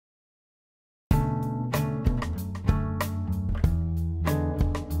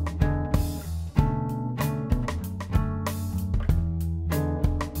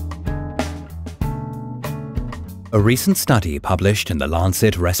A recent study published in the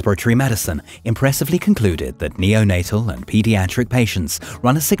Lancet Respiratory Medicine impressively concluded that neonatal and pediatric patients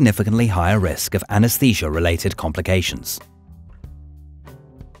run a significantly higher risk of anesthesia-related complications.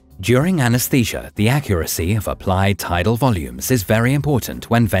 During anesthesia, the accuracy of applied tidal volumes is very important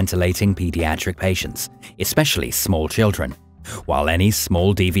when ventilating pediatric patients, especially small children, while any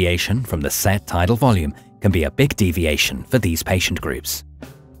small deviation from the set tidal volume can be a big deviation for these patient groups.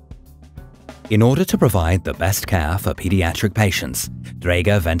 In order to provide the best care for pediatric patients,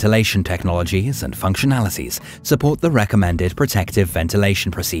 Dräger ventilation technologies and functionalities support the recommended protective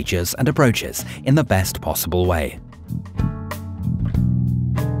ventilation procedures and approaches in the best possible way.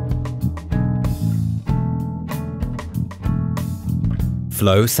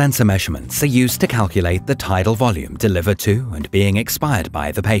 Flow sensor measurements are used to calculate the tidal volume delivered to and being expired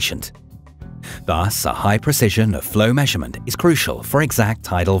by the patient. Thus, a high precision of flow measurement is crucial for exact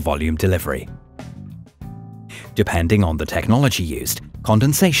tidal volume delivery. Depending on the technology used,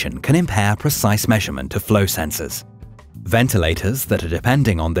 condensation can impair precise measurement of flow sensors. Ventilators that are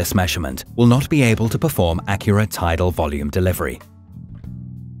depending on this measurement will not be able to perform accurate tidal volume delivery.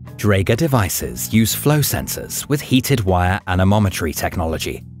 Dräger devices use flow sensors with heated wire anemometry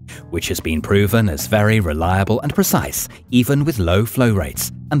technology, which has been proven as very reliable and precise even with low flow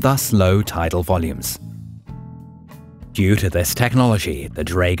rates and thus low tidal volumes. Due to this technology, the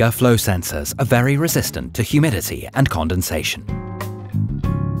Dräger flow sensors are very resistant to humidity and condensation.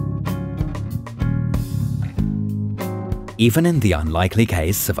 Even in the unlikely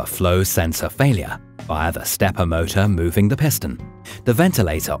case of a flow sensor failure, via the stepper motor moving the piston, the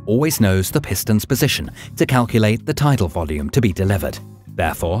ventilator always knows the piston's position to calculate the tidal volume to be delivered.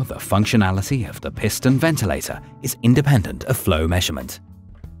 Therefore, the functionality of the piston ventilator is independent of flow measurement.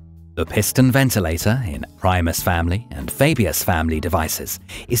 The piston ventilator in Primus family and Fabius family devices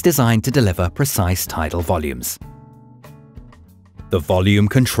is designed to deliver precise tidal volumes. The volume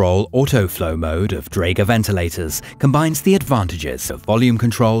control autoflow mode of Dräger ventilators combines the advantages of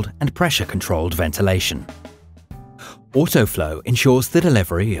volume-controlled and pressure-controlled ventilation. Autoflow ensures the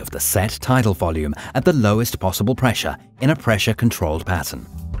delivery of the set tidal volume at the lowest possible pressure in a pressure-controlled pattern.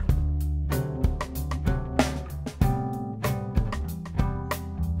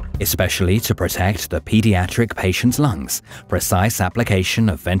 Especially to protect the pediatric patient's lungs, precise application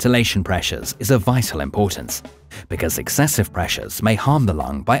of ventilation pressures is of vital importance, because excessive pressures may harm the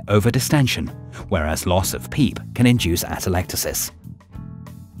lung by overdistension, whereas loss of PEEP can induce atelectasis.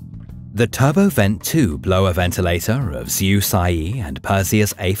 The TurboVent 2 blower ventilator of Zeus IE and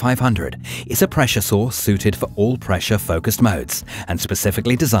Perseus A500 is a pressure source suited for all pressure-focused modes and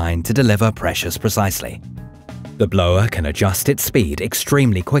specifically designed to deliver pressures precisely. The blower can adjust its speed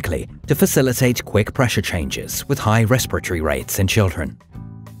extremely quickly to facilitate quick pressure changes with high respiratory rates in children.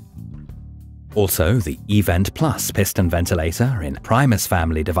 Also, the eVent Plus piston ventilator in Primus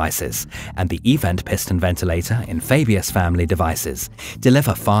family devices and the eVent piston ventilator in Fabius family devices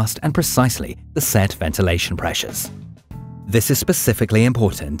deliver fast and precisely the set ventilation pressures. This is specifically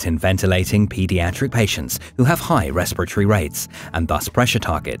important in ventilating pediatric patients who have high respiratory rates, and thus pressure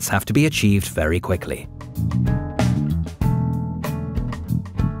targets have to be achieved very quickly.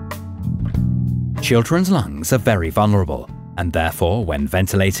 Children's lungs are very vulnerable, and therefore when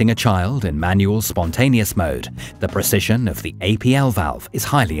ventilating a child in manual spontaneous mode, the precision of the APL valve is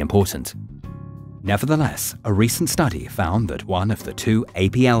highly important. Nevertheless, a recent study found that one of the two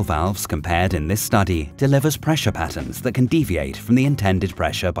APL valves compared in this study delivers pressure patterns that can deviate from the intended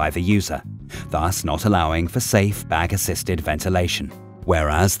pressure by the user, thus not allowing for safe bag-assisted ventilation.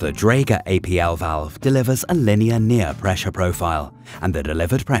 Whereas the Dräger APL valve delivers a linear near pressure profile, and the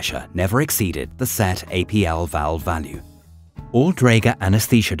delivered pressure never exceeded the set APL valve value. All Dräger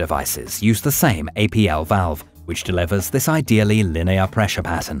anesthesia devices use the same APL valve, which delivers this ideally linear pressure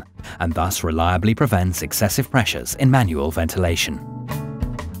pattern, and thus reliably prevents excessive pressures in manual ventilation.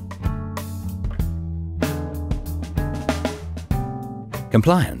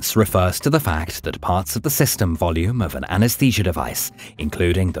 Compliance refers to the fact that parts of the system volume of an anesthesia device,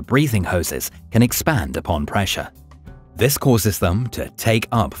 including the breathing hoses, can expand upon pressure. This causes them to take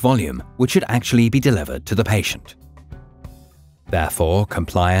up volume, which should actually be delivered to the patient. Therefore,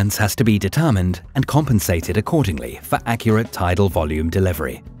 compliance has to be determined and compensated accordingly for accurate tidal volume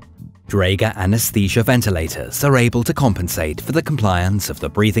delivery. Dräger anesthesia ventilators are able to compensate for the compliance of the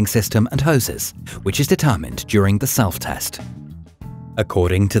breathing system and hoses, which is determined during the self-test.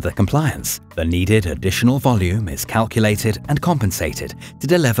 According to the compliance, the needed additional volume is calculated and compensated to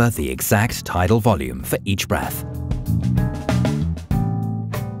deliver the exact tidal volume for each breath.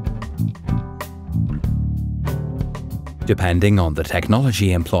 Depending on the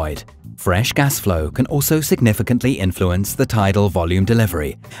technology employed, Fresh gas flow can also significantly influence the tidal volume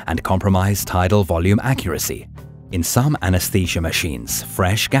delivery and compromise tidal volume accuracy. In some anesthesia machines,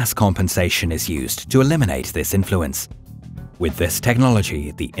 fresh gas compensation is used to eliminate this influence. With this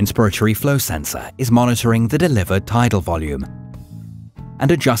technology, the inspiratory flow sensor is monitoring the delivered tidal volume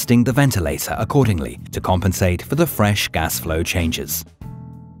and adjusting the ventilator accordingly to compensate for the fresh gas flow changes.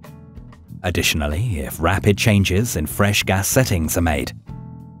 Additionally, if rapid changes in fresh gas settings are made,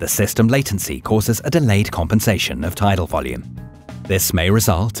 the system latency causes a delayed compensation of tidal volume. This may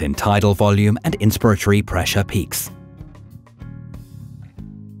result in tidal volume and inspiratory pressure peaks.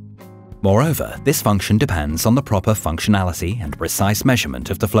 Moreover, this function depends on the proper functionality and precise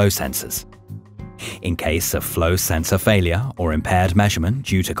measurement of the flow sensors. In case of flow sensor failure or impaired measurement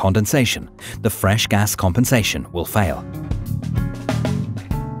due to condensation, the fresh gas compensation will fail.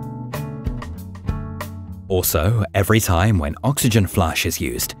 Also, every time when oxygen flush is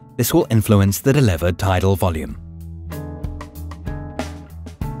used, this will influence the delivered tidal volume.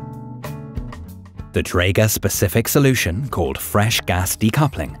 The Dräger-specific solution, called fresh gas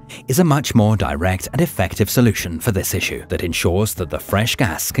decoupling, is a much more direct and effective solution for this issue that ensures that the fresh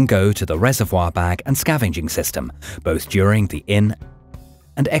gas can go to the reservoir bag and scavenging system, both during the in-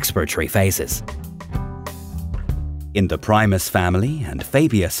 and expiratory phases. In the Primus family and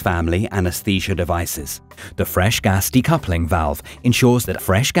Fabius family anesthesia devices, the fresh gas decoupling valve ensures that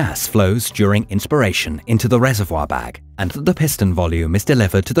fresh gas flows during inspiration into the reservoir bag and that the piston volume is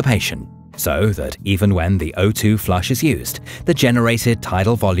delivered to the patient, so that even when the O2 flush is used, the generated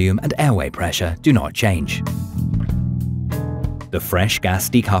tidal volume and airway pressure do not change. The fresh gas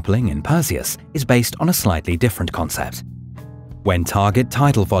decoupling in Perseus is based on a slightly different concept. When target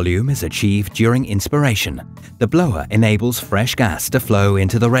tidal volume is achieved during inspiration, the blower enables fresh gas to flow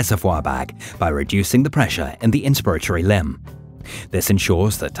into the reservoir bag by reducing the pressure in the inspiratory limb. This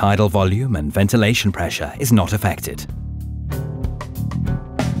ensures that tidal volume and ventilation pressure is not affected.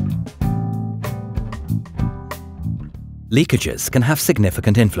 Leakages can have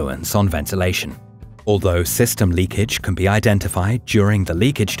significant influence on ventilation. Although system leakage can be identified during the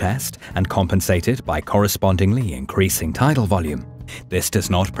leakage test and compensated by correspondingly increasing tidal volume, this does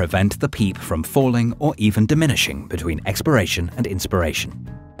not prevent the PEEP from falling or even diminishing between expiration and inspiration.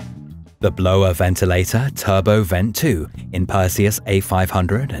 The blower ventilator Turbo Vent 2 in Perseus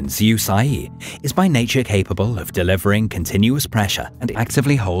A500 and Zeus IE is by nature capable of delivering continuous pressure and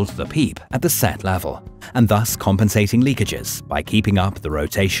actively holds the PEEP at the set level, and thus compensating leakages by keeping up the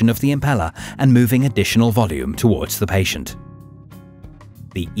rotation of the impeller and moving additional volume towards the patient.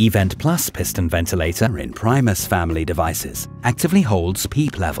 The eVent Plus piston ventilator in Primus family devices actively holds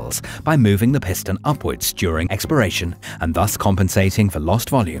PEEP levels by moving the piston upwards during expiration and thus compensating for lost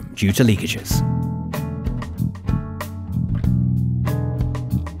volume due to leakages.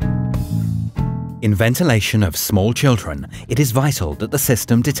 In ventilation of small children, it is vital that the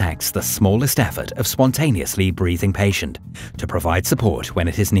system detects the smallest effort of spontaneously breathing patient to provide support when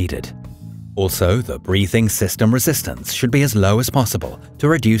it is needed. Also, the breathing system resistance should be as low as possible to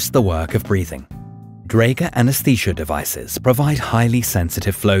reduce the work of breathing. Dräger anesthesia devices provide highly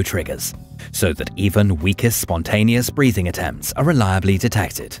sensitive flow triggers, so that even weakest spontaneous breathing attempts are reliably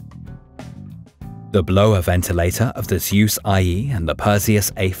detected. The blower ventilator of the Zeus IE and the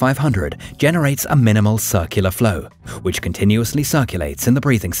Perseus A500 generates a minimal circular flow, which continuously circulates in the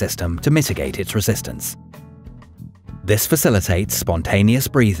breathing system to mitigate its resistance. This facilitates spontaneous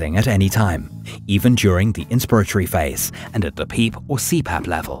breathing at any time, even during the inspiratory phase and at the PEEP or CPAP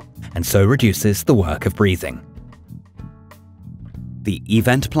level, and so reduces the work of breathing. The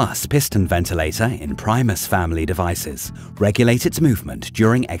eVent Plus piston ventilator in Primus family devices regulate its movement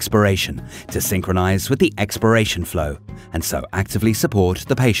during expiration to synchronize with the expiration flow, and so actively support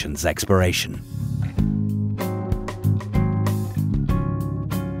the patient's expiration.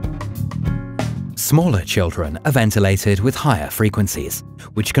 Smaller children are ventilated with higher frequencies,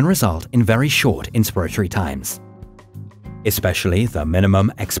 which can result in very short inspiratory times. Especially the minimum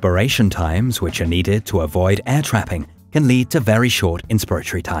expiration times which are needed to avoid air trapping can lead to very short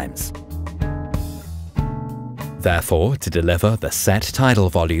inspiratory times. Therefore, to deliver the set tidal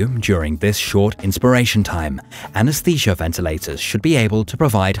volume during this short inspiration time, anesthesia ventilators should be able to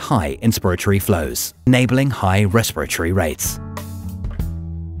provide high inspiratory flows, enabling high respiratory rates.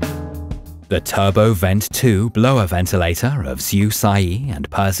 The Turbo Vent 2 blower ventilator of Zeus IE and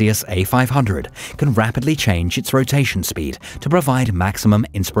Perseus A500 can rapidly change its rotation speed to provide maximum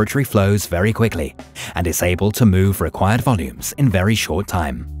inspiratory flows very quickly, and is able to move required volumes in very short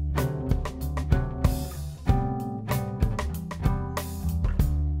time.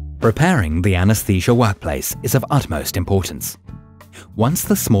 Preparing the anesthesia workplace is of utmost importance. Once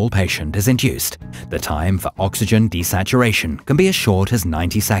the small patient is induced, the time for oxygen desaturation can be as short as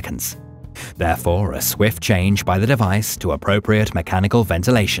 90 seconds. Therefore, a swift change by the device to appropriate mechanical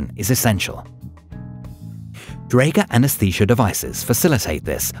ventilation is essential. Dräger anesthesia devices facilitate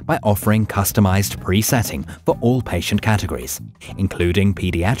this by offering customized pre-setting for all patient categories, including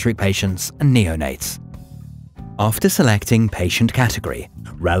pediatric patients and neonates. After selecting patient category,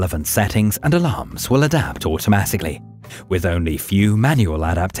 relevant settings and alarms will adapt automatically, with only few manual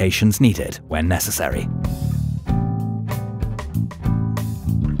adaptations needed when necessary.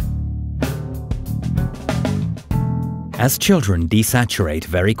 As children desaturate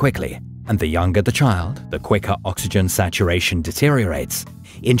very quickly, and the younger the child, the quicker oxygen saturation deteriorates,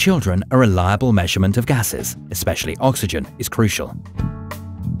 in children a reliable measurement of gases, especially oxygen, is crucial.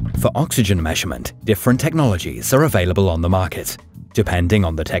 For oxygen measurement, different technologies are available on the market. Depending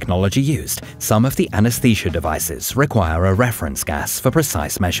on the technology used, some of the anesthesia devices require a reference gas for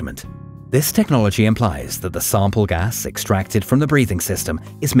precise measurement. This technology implies that the sample gas extracted from the breathing system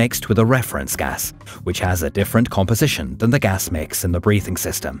is mixed with a reference gas, which has a different composition than the gas mix in the breathing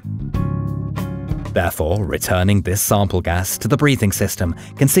system. Therefore, returning this sample gas to the breathing system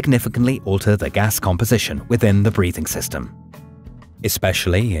can significantly alter the gas composition within the breathing system.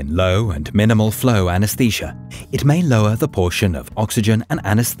 Especially in low and minimal flow anesthesia, it may lower the portion of oxygen and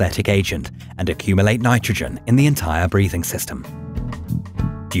anesthetic agent and accumulate nitrogen in the entire breathing system.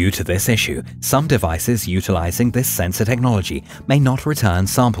 Due to this issue, some devices utilizing this sensor technology may not return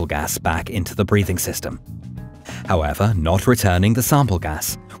sample gas back into the breathing system. However, not returning the sample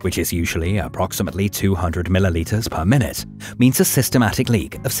gas, which is usually approximately 200 milliliters per minute, means a systematic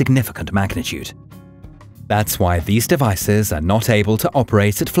leak of significant magnitude. That's why these devices are not able to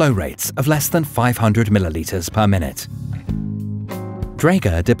operate at flow rates of less than 500 milliliters per minute.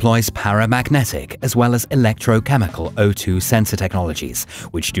 Dräger deploys paramagnetic as well as electrochemical O2 sensor technologies,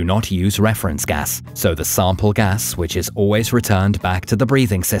 which do not use reference gas, so the sample gas, which is always returned back to the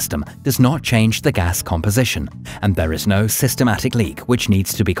breathing system, does not change the gas composition, and there is no systematic leak which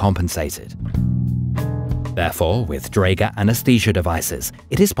needs to be compensated. Therefore, with Dräger anesthesia devices,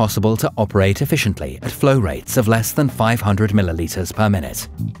 it is possible to operate efficiently at flow rates of less than 500 milliliters per minute.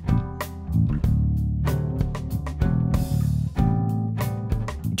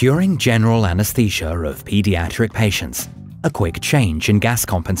 During general anesthesia of pediatric patients, a quick change in gas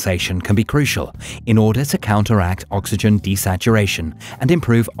compensation can be crucial in order to counteract oxygen desaturation and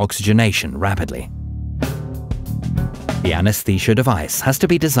improve oxygenation rapidly. The anesthesia device has to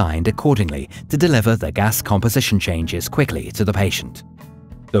be designed accordingly to deliver the gas composition changes quickly to the patient.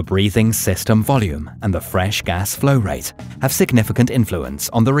 The breathing system volume and the fresh gas flow rate have significant influence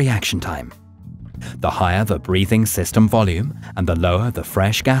on the reaction time. The higher the breathing system volume and the lower the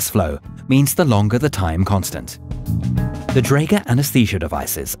fresh gas flow means the longer the time constant. The Dräger anesthesia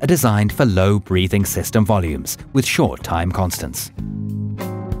devices are designed for low breathing system volumes with short time constants.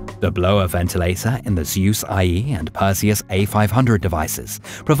 The blower ventilator in the Zeus IE and Perseus A500 devices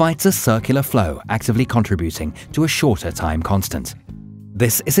provides a circular flow actively contributing to a shorter time constant.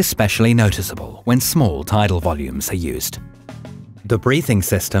 This is especially noticeable when small tidal volumes are used. The breathing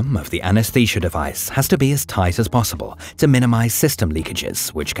system of the anesthesia device has to be as tight as possible to minimize system leakages,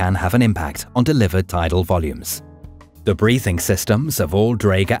 which can have an impact on delivered tidal volumes. The breathing systems of all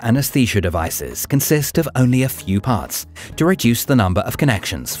Dräger anesthesia devices consist of only a few parts to reduce the number of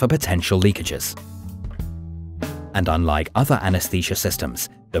connections for potential leakages. And unlike other anesthesia systems,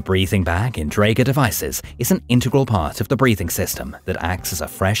 the breathing bag in Dräger devices is an integral part of the breathing system that acts as a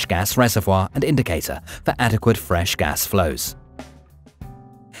fresh gas reservoir and indicator for adequate fresh gas flows.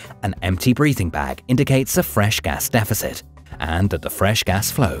 An empty breathing bag indicates a fresh gas deficit, and that the fresh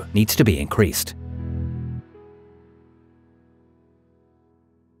gas flow needs to be increased.